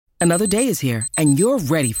Another day is here, and you're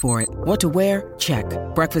ready for it. What to wear? Check.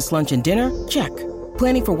 Breakfast, lunch, and dinner? Check.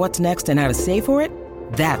 Planning for what's next and how to save for it?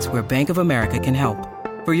 That's where Bank of America can help.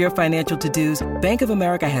 For your financial to-dos, Bank of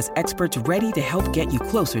America has experts ready to help get you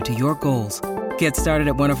closer to your goals. Get started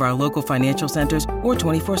at one of our local financial centers or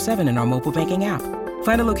 24/7 in our mobile banking app.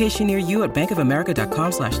 Find a location near you at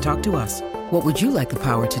bankofamerica.com/talktous. What would you like the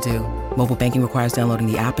power to do? Mobile banking requires downloading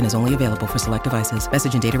the app and is only available for select devices.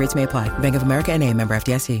 Message and data rates may apply. Bank of America N.A., member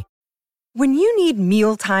FDIC. When you need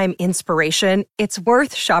mealtime inspiration, it's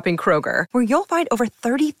worth shopping Kroger, where you'll find over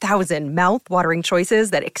 30,000 mouth-watering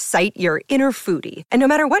choices that excite your inner foodie. And no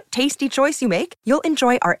matter what tasty choice you make, you'll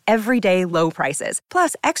enjoy our everyday low prices,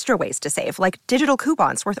 plus extra ways to save, like digital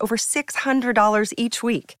coupons worth over $600 each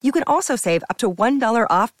week. You can also save up to $1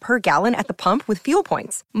 off per gallon at the pump with fuel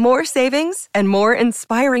points. More savings and more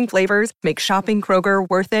inspiring flavors make shopping Kroger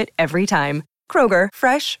worth it every time. Kroger,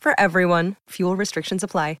 fresh for everyone. Fuel restrictions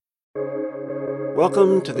apply.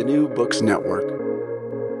 Welcome to the New Books Network.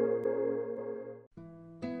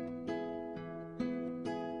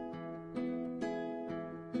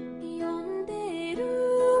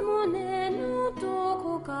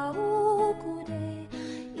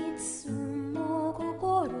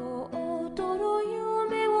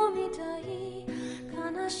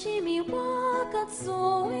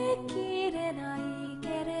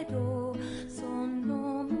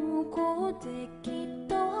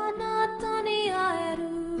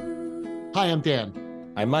 Hi, I'm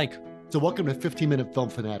Dan. I'm Mike. So welcome to 15-Minute Film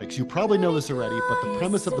Fanatics. You probably know this already, but the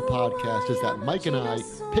premise of the podcast is that Mike and I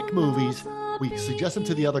pick movies, we suggest them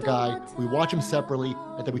to the other guy, we watch them separately,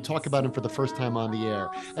 and then we talk about them for the first time on the air.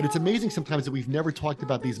 And it's amazing sometimes that we've never talked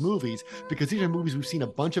about these movies because these are movies we've seen a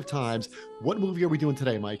bunch of times. What movie are we doing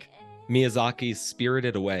today, Mike? Miyazaki's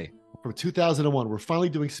Spirited Away. From 2001. We're finally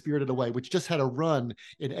doing Spirited Away, which just had a run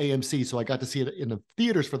in AMC, so I got to see it in the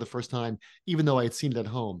theaters for the first time, even though I had seen it at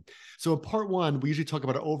home. So in part one, we usually talk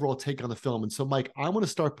about an overall take on the film. And so, Mike, I want to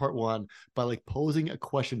start part one by posing a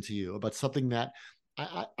question to you about something that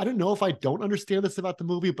I don't know if I don't understand this about the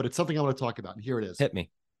movie, but it's something I want to talk about. And here it is. Hit me.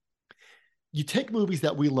 You take movies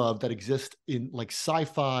that we love that exist in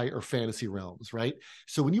sci-fi or fantasy realms, right?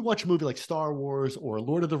 So when you watch a movie like Star Wars or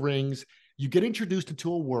Lord of the Rings, you get introduced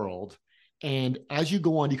into a world, and as you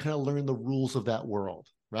go on, you kind of learn the rules of that world,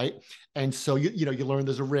 right? And so you learn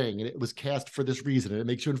there's a ring, and it was cast for this reason, and it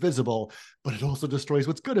makes you invisible, but it also destroys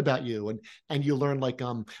what's good about you. And you learn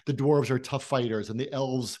the dwarves are tough fighters, and the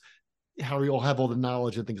elves, how you all have all the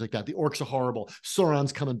knowledge and things like that. The orcs are horrible.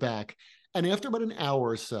 Sauron's coming back, and after about an hour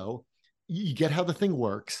or so, you get how the thing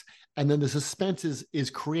works, and then the suspense is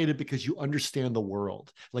created because you understand the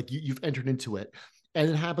world, you've entered into it. And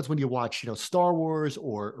it happens when you watch, Star Wars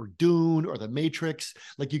or Dune or The Matrix.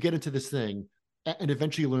 You get into this thing and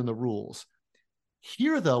eventually you learn the rules.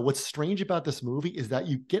 Here, though, what's strange about this movie is that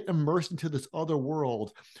you get immersed into this other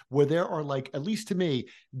world where there are, at least to me,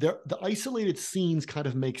 the isolated scenes kind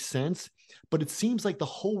of make sense, but it seems like the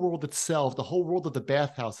whole world itself, the whole world of the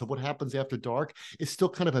bathhouse, of what happens after dark, is still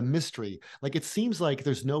kind of a mystery. It seems like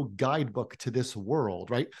there's no guidebook to this world,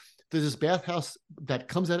 right? There's this bathhouse that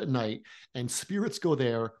comes out at night, and spirits go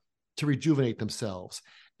there to rejuvenate themselves.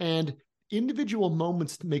 And individual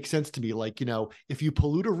moments make sense to me. If you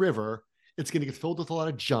pollute a river, it's going to get filled with a lot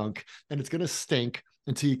of junk, and it's going to stink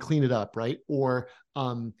until you clean it up, right? Or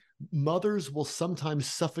mothers will sometimes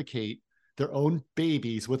suffocate their own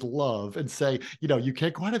babies with love and say, you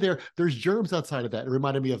can't go out of there. There's germs outside of that. It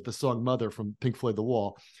reminded me of the song Mother from Pink Floyd The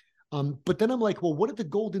Wall. But then I'm like, well, what did the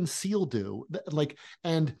golden seal do?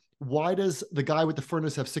 And why does the guy with the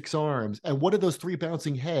furnace have 6 arms? And what are those 3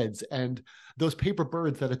 bouncing heads and those paper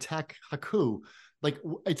birds that attack Haku?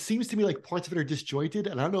 It seems to me like parts of it are disjointed.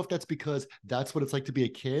 And I don't know if that's because that's what it's like to be a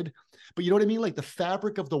kid, but you know what I mean? The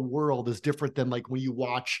fabric of the world is different than when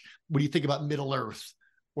you think about Middle Earth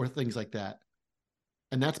or things like that.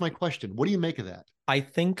 And that's my question. What do you make of that? I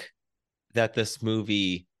think that this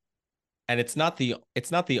movie, and it's not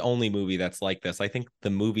the only movie that's like this. I think the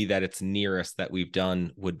movie that it's nearest that we've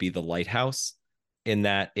done would be The Lighthouse, in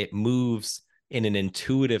that it moves in an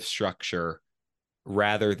intuitive structure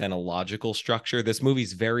rather than a logical structure. This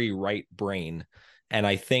movie's very right brain. And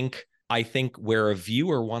I think where a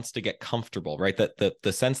viewer wants to get comfortable, right? That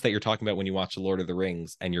the sense that you're talking about when you watch The Lord of the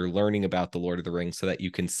Rings and you're learning about The Lord of the Rings so that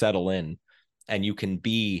you can settle in and you can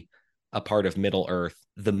be a part of Middle Earth.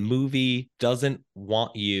 The movie doesn't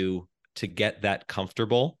want you to get that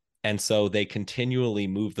comfortable, and so they continually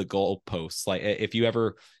move the goalposts. If you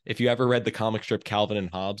ever read the comic strip Calvin and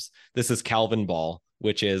Hobbes, this is Calvin Ball,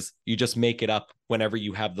 which is you just make it up whenever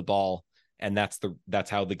you have the ball, and that's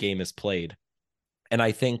how the game is played. And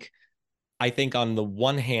I think I think on the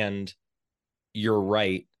one hand, you're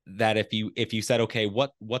right that if you said, okay,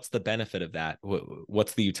 what's the benefit of that?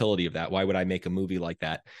 What's the utility of that? Why would I make a movie like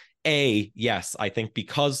that? Yes, I think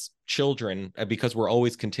because we're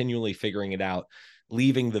always continually figuring it out,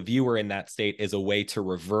 leaving the viewer in that state is a way to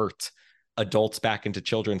revert adults back into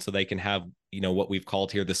children so they can have, what we've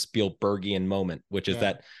called here the Spielbergian moment, which is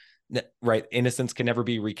that, right, innocence can never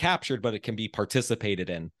be recaptured, but it can be participated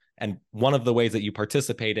in. And one of the ways that you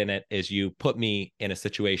participate in it is you put me in a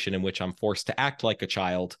situation in which I'm forced to act like a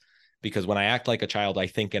child, because when I act like a child, I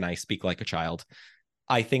think and I speak like a child.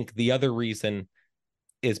 I think the other reason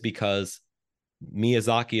is because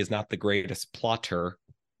Miyazaki is not the greatest plotter,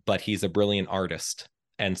 but he's a brilliant artist.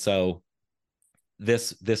 And so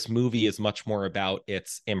this movie is much more about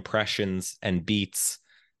its impressions and beats,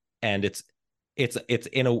 and it's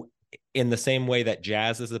in the same way that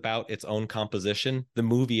jazz is about its own composition. The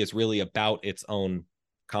movie is really about its own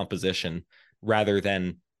composition rather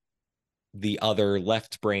than the other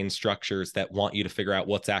left brain structures that want you to figure out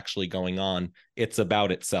what's actually going on. It's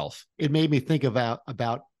about itself. It made me think about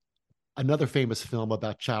another famous film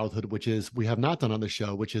about childhood, which is we have not done on the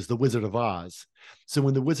show, which is The Wizard of Oz. So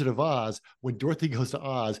in The Wizard of Oz, when Dorothy goes to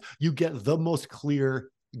Oz, you get the most clear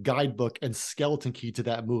guidebook and skeleton key to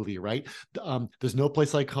that movie, right? There's no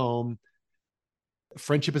place like home.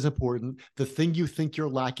 Friendship is important. The thing you think you're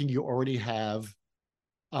lacking, you already have.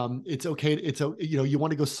 It's okay. You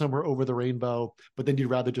want to go somewhere over the rainbow, but then you'd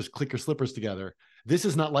rather just click your slippers together. This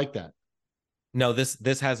is not like that. No,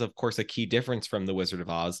 this has, of course, a key difference from The Wizard of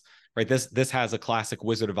Oz, right? This has a classic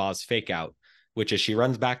Wizard of Oz fake out, which is she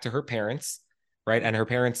runs back to her parents, right? And her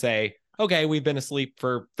parents say, okay, we've been asleep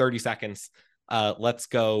for 30 seconds. Let's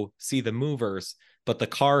go see the movers. But the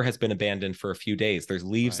car has been abandoned for a few days. There's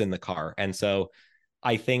leaves in the car. And so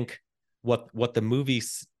I think what the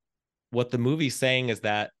movie's saying is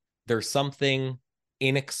that there's something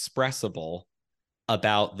inexpressible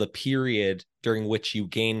about the period during which you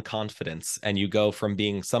gain confidence and you go from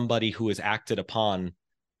being somebody who is acted upon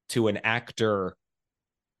to an actor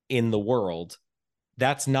in the world.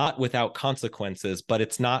 That's not without consequences, but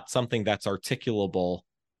it's not something that's articulable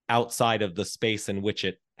outside of the space in which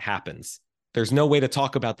it happens. There's no way to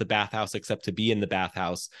talk about the bathhouse except to be in the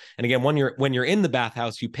bathhouse. And again, when you're in the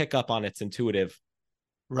bathhouse, you pick up on its intuitive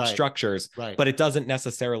structures, but it doesn't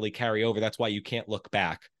necessarily carry over. That's why you can't look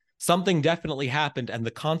back. Something definitely happened and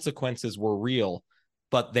the consequences were real,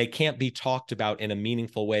 but they can't be talked about in a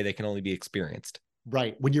meaningful way. They can only be experienced.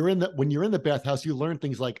 Right. When you're in the bathhouse, you learn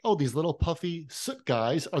things like, oh, these little puffy soot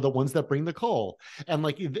guys are the ones that bring the coal. And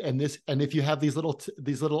if you have these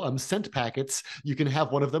little scent packets, you can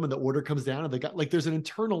have one of them and the order comes down and they got there's an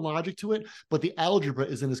internal logic to it, but the algebra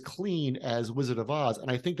isn't as clean as Wizard of Oz.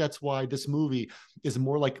 And I think that's why this movie is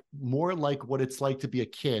more like what it's like to be a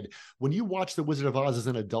kid. When you watch The Wizard of Oz as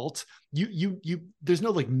an adult, you there's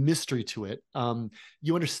no mystery to it.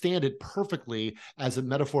 You understand it perfectly as a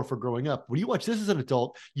metaphor for growing up. When you watch this as an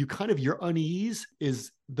adult, your unease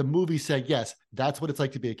is the movie saying, yes, that's what it's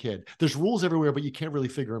like to be a kid. There's rules everywhere, but you can't really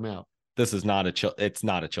figure them out. This is not it's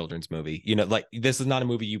not a children's movie. This is not a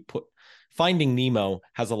movie Finding Nemo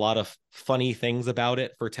has a lot of funny things about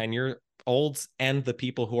it for 10-year-olds and the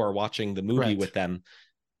people who are watching the movie with them.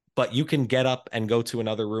 But you can get up and go to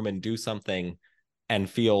another room and do something and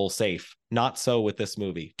feel safe. Not so with this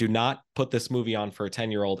movie. Do not put this movie on for a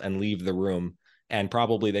 10-year-old and leave the room. And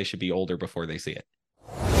probably they should be older before they see it.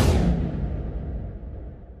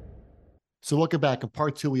 So welcome back. In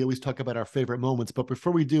part 2, we always talk about our favorite moments. But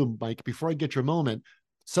before we do, Mike, before I get your moment,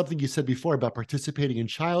 something you said before about participating in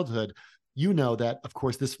childhood, you know that, of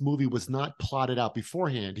course, this movie was not plotted out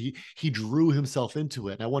beforehand. He drew himself into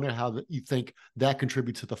it. And I wonder how you think that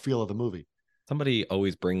contributes to the feel of the movie. Somebody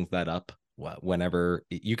always brings that up. Whenever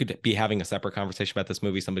you could be having a separate conversation about this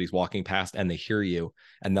movie, somebody's walking past and they hear you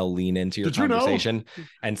and they'll lean into your conversation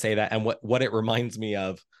and say that. And what it reminds me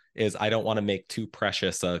of is I don't want to make too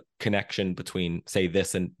precious a connection between, say,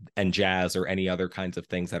 this and jazz or any other kinds of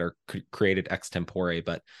things that are created extempore.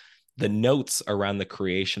 But the notes around the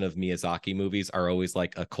creation of Miyazaki movies are always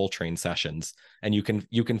like a Coltrane sessions. And you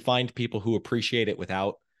can find people who appreciate it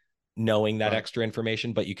without knowing that extra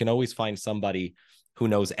information, but you can always find somebody who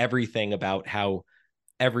knows everything about how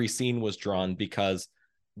every scene was drawn, because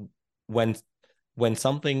when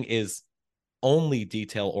something is only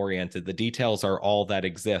detail oriented, the details are all that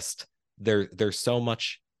exist. There's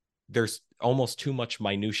almost too much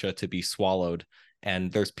minutia to be swallowed. And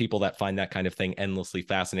there's people that find that kind of thing endlessly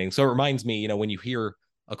fascinating. So it reminds me, when you hear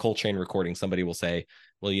a Coltrane recording, somebody will say,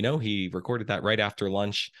 well, he recorded that right after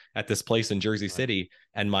lunch at this place in Jersey City.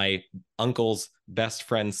 And my uncle's best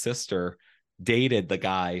friend's sister dated the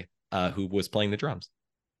guy who was playing the drums.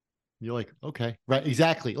 You're like, okay, right,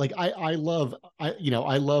 exactly. Like I love, I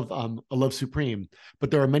love Supreme, but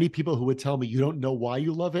there are many people who would tell me you don't know why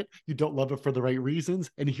you love it. You don't love it for the right reasons.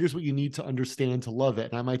 And here's what you need to understand to love it.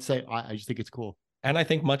 And I might say, I just think it's cool. And I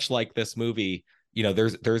think much like this movie,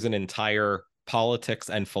 there's an entire politics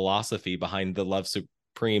and philosophy behind the Love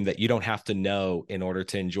Supreme that you don't have to know in order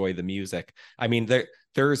to enjoy the music. I mean,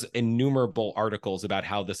 there's innumerable articles about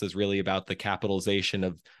how this is really about the capitalization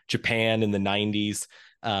of Japan in the 90s.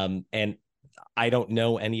 And I don't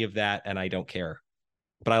know any of that, and I don't care,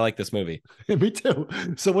 but I like this movie. Me too.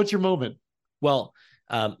 So what's your moment? Well,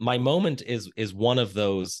 my moment is one of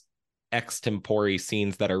those extempore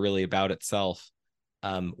scenes that are really about itself.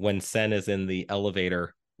 When Sen is in the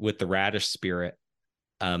elevator with the radish spirit,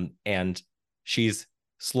 and she's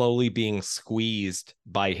slowly being squeezed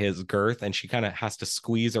by his girth, and she kind of has to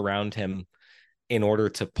squeeze around him in order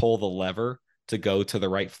to pull the lever to go to the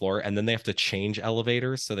right floor. And then they have to change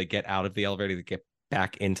elevators. So they get out of the elevator to get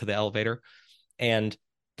back into the elevator. And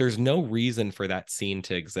there's no reason for that scene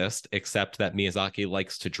to exist, except that Miyazaki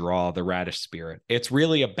likes to draw the radish spirit. It's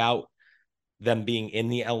really about them being in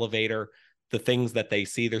the elevator, the things that they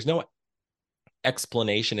see. There's no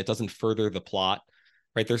explanation. It doesn't further the plot,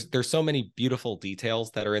 right? There's so many beautiful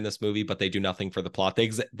details that are in this movie, but they do nothing for the plot.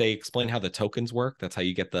 They explain how the tokens work. That's how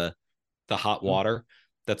you get the hot water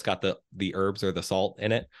that's got the herbs or the salt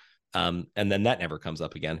in it. And then that never comes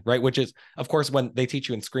up again, right? Which is, of course, when they teach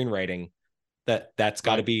you in screenwriting, that's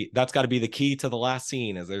got to be the key to the last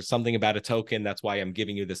scene, is there's something about a token. That's why I'm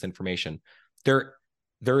giving you this information.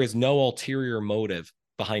 There is no ulterior motive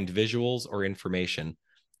behind visuals or information.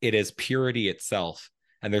 It is purity itself.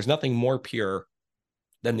 And there's nothing more pure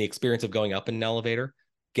than the experience of going up in an elevator,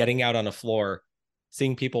 getting out on a floor,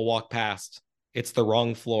 seeing people walk past. It's the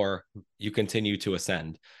wrong floor. You continue to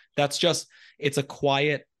ascend. That's just, it's a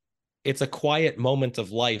quiet moment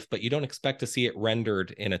of life, but you don't expect to see it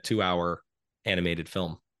rendered in a 2-hour animated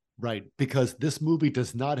film. Right. Because this movie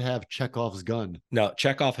does not have Chekhov's gun. No,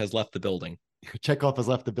 Chekhov has left the building. Chekhov has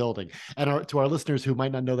left the building. And to our listeners who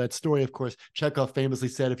might not know that story, of course, Chekhov famously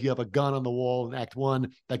said, if you have a gun on the wall in Act 1,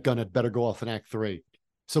 that gun had better go off in Act 3.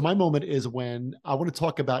 So my moment is when I want to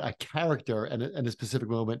talk about a character and a specific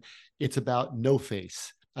moment. It's about No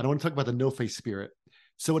Face. I don't want to talk about the No Face spirit.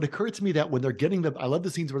 So it occurred to me that when they're I love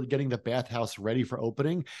the scenes where they're getting the bathhouse ready for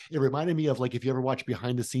opening. It reminded me of, like, if you ever watch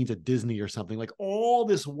behind the scenes at Disney or something, like all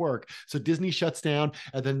this work. So Disney shuts down,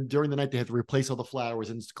 and then during the night, they have to replace all the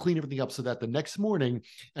flowers and clean everything up so that the next morning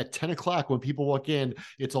at 10 o'clock, when people walk in,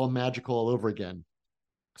 it's all magical all over again.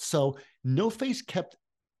 So No Face kept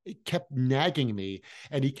nagging me,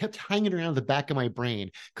 and he kept hanging around the back of my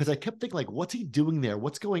brain, because I kept thinking, like, what's he doing there?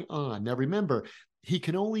 What's going on? Now, remember, he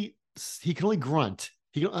can only grunt.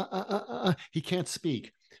 He can't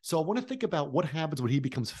speak. So I want to think about what happens when he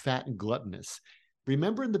becomes fat and gluttonous.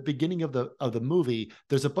 Remember, in the beginning of the movie,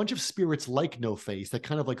 there's a bunch of spirits like No Face that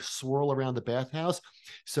kind of like swirl around the bathhouse.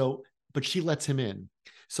 So, but she lets him in.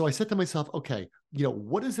 So I said to myself, okay,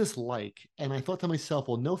 what is this like? And I thought to myself,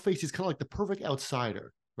 well, No Face is kind of like the perfect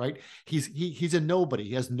outsider, right? He's a nobody.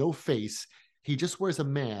 He has no face. He just wears a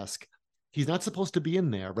mask. He's not supposed to be in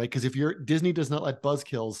there, right? Because Disney does not let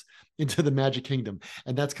buzzkills into the Magic Kingdom.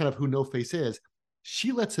 And that's kind of who No Face is.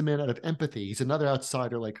 She lets him in out of empathy. He's another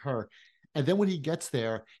outsider like her. And then when he gets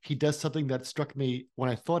there, he does something that struck me when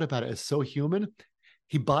I thought about it as so human.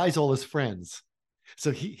 He buys all his friends.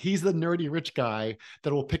 So he's the nerdy rich guy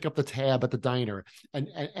that will pick up the tab at the diner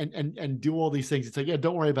and do all these things. It's like, yeah,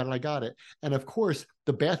 don't worry about it. I got it. And of course,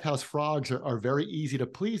 the bathhouse frogs are very eager to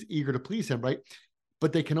please him, right?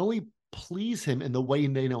 But they can only please him in the way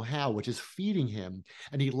they know how, which is feeding him,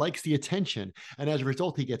 and he likes the attention, and as a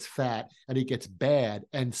result he gets fat and he gets bad,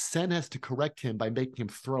 and Sen has to correct him by making him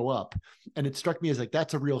throw up. And it struck me as like,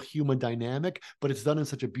 that's a real human dynamic, but it's done in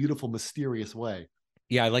such a beautiful, mysterious way.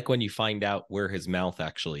 Yeah, I like when you find out where his mouth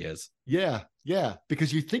actually is. Yeah,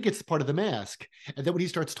 because you think it's part of the mask, and then when he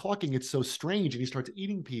starts talking, it's so strange, and he starts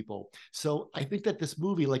eating people. So I think that this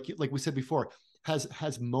movie, like we said before,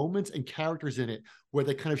 has moments and characters in it where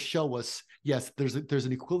they kind of show us, yes, there's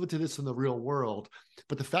an equivalent to this in the real world,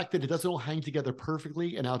 but the fact that it doesn't all hang together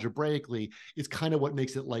perfectly and algebraically is kind of what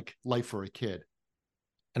makes it like life for a kid.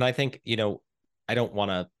 And I think, I don't want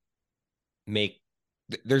to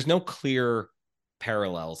there's no clear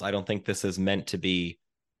parallels. I don't think this is meant to be,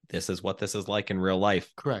 this is what this is like in real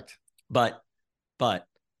life. Correct. But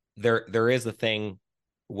there is a thing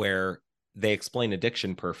where they explain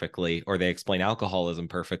addiction perfectly, or they explain alcoholism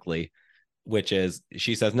perfectly, which is,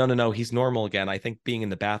 she says, no, he's normal again. I think being in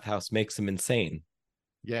the bathhouse makes him insane.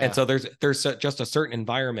 Yeah. And so there's just a certain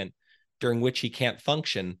environment during which he can't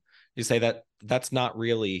function, You say that that's not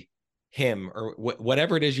really him, or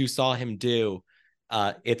whatever it is you saw him do.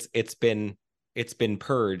 It's been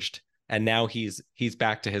purged, and now he's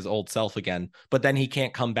back to his old self again. But then he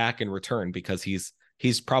can't come back and return because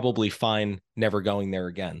he's probably fine never going there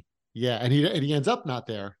again. Yeah, and he ends up not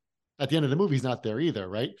there. At the end of the movie, he's not there either,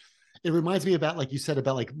 right? It reminds me about, like you said,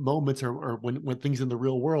 about like moments or when things in the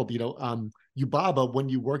real world, Yubaba, when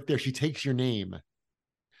you work there, she takes your name.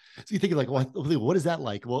 So you think like, what is that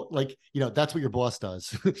like? Well, like, that's what your boss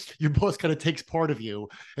does. Your boss kind of takes part of you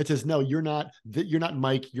and says, no, you're not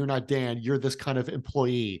Mike, you're not Dan, you're this kind of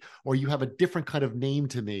employee, or you have a different kind of name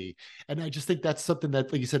to me. And I just think that's something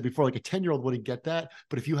that, like you said before, like a 10-year-old wouldn't get that.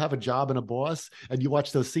 But if you have a job and a boss and you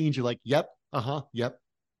watch those scenes, you're like, yep, yep.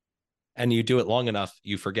 And you do it long enough,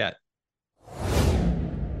 you forget.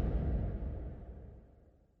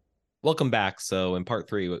 Welcome back. So in part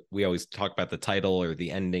 3, we always talk about the title or the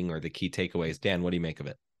ending or the key takeaways. Dan, what do you make of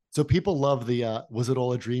it? So people love the was it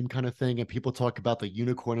all a dream kind of thing, and people talk about the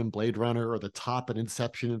unicorn in Blade Runner or the top in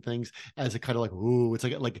Inception and things as a kind of like, ooh, it's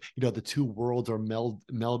like the two worlds are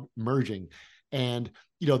merging. And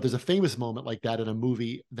there's a famous moment like that in a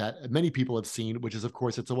movie that many people have seen, which is, of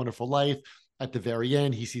course, It's a Wonderful Life. At the very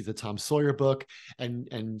end, he sees the Tom Sawyer book,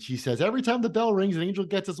 and she says, every time the bell rings, an angel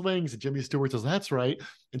gets his wings. And Jimmy Stewart says, that's right.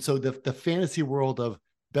 And so the fantasy world of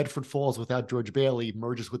Bedford Falls without George Bailey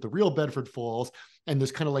merges with the real Bedford Falls. And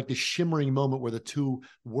there's kind of like this shimmering moment where the two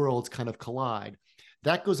worlds kind of collide.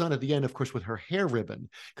 That goes on at the end, of course, with her hair ribbon,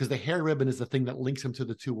 because the hair ribbon is the thing that links him to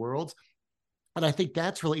the two worlds. And I think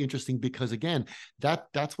that's really interesting because, again,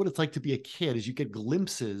 that's what it's like to be a kid, is you get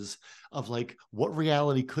glimpses of like what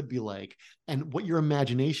reality could be like and what your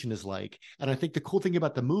imagination is like. And I think the cool thing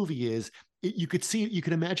about the movie is you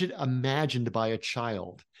can imagine imagined by a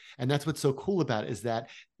child. And that's what's so cool about it, is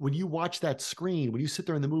that when you watch that screen, when you sit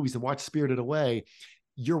there in the movies and watch Spirited Away,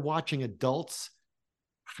 you're watching adults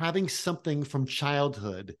having something from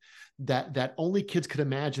childhood that only kids could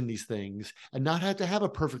imagine these things and not have to have a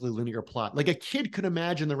perfectly linear plot. Like a kid could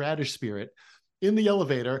imagine the Radish spirit in the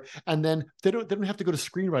elevator, and then they don't have to go to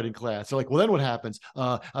screenwriting class. They're like, well, then what happens?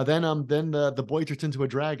 Then the boy turns into a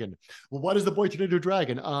dragon. Well, why does the boy turn into a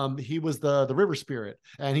dragon? He was the river spirit,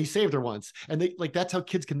 and he saved her once. And they like, that's how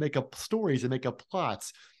kids can make up stories and make up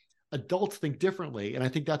plots. Adults think differently, and I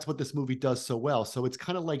think that's what this movie does so well. So it's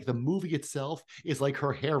kind of like the movie itself is like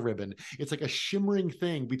her hair ribbon. It's like a shimmering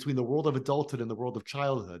thing between the world of adulthood and the world of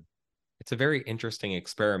childhood. It's a very interesting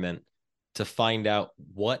experiment to find out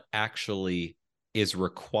what actually is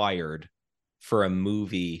required for a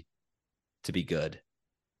movie to be good,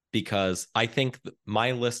 because I think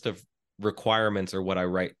my list of requirements, or what I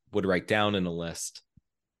would write down in a list,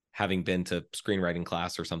 having been to screenwriting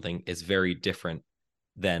class or something, is very different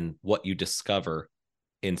than what you discover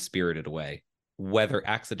in Spirited Away. Whether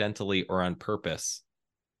accidentally or on purpose,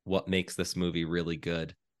 what makes this movie really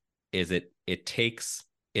good is it takes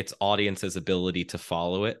its audience's ability to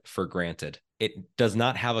follow it for granted. It does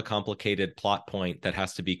not have a complicated plot point that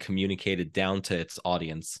has to be communicated down to its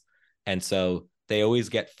audience. And so they always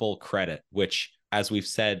get full credit, which, as we've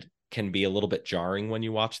said, can be a little bit jarring when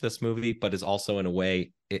you watch this movie, but is also, in a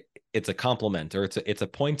way, it's a compliment, or it's a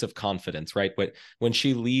point of confidence, right? But when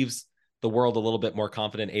she leaves the world a little bit more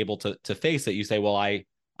confident, able to face it, you say, well, I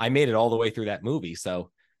made it all the way through that movie,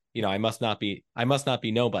 so I must not be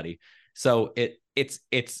nobody. So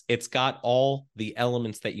it's got all the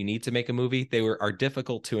elements that you need to make a movie. They are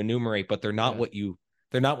difficult to enumerate, but they're not what you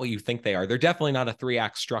think they are. They're definitely not a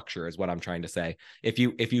 3-act structure, is what I'm trying to say. If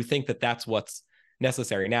you think that that's what's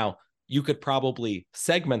necessary. Now, you could probably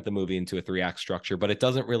segment the movie into a 3-act structure, but it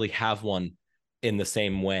doesn't really have one in the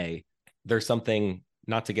same way. There's something,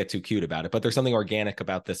 not to get too cute about it, but there's something organic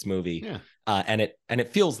about this movie. Yeah. And it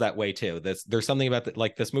feels that way too. There's something about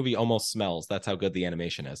like this movie almost smells. That's how good the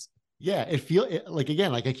animation is. Yeah, it feels like,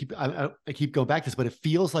 again, like I keep going back to this, but it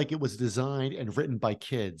feels like it was designed and written by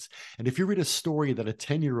kids. And if you read a story that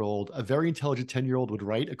a very intelligent 10-year-old would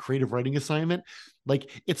write, a creative writing assignment,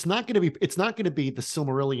 like it's not going to be the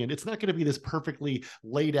Silmarillion. It's not going to be this perfectly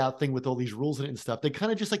laid out thing with all these rules in it and stuff. They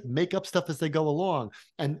kind of just like make up stuff as they go along,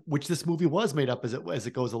 and which this movie was made up as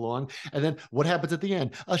it goes along. And then what happens at the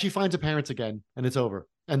end? She finds her parents again, and it's over.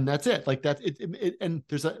 And that's it. Like that. And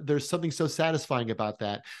there's something so satisfying about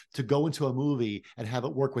that, to go into a movie and have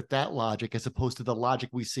it work with that logic as opposed to the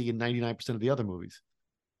logic we see in 99% of the other movies.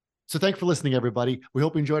 So thanks for listening, everybody. We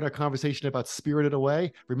hope you enjoyed our conversation about Spirited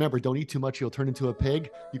Away. Remember, don't eat too much, you'll turn into a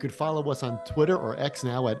pig. You can follow us on Twitter or X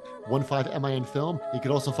now at 15MIN Film. You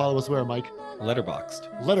can also follow us where, Mike?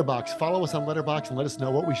 Letterboxd. Letterboxd. Follow us on Letterboxd and let us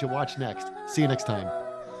know what we should watch next. See you next time.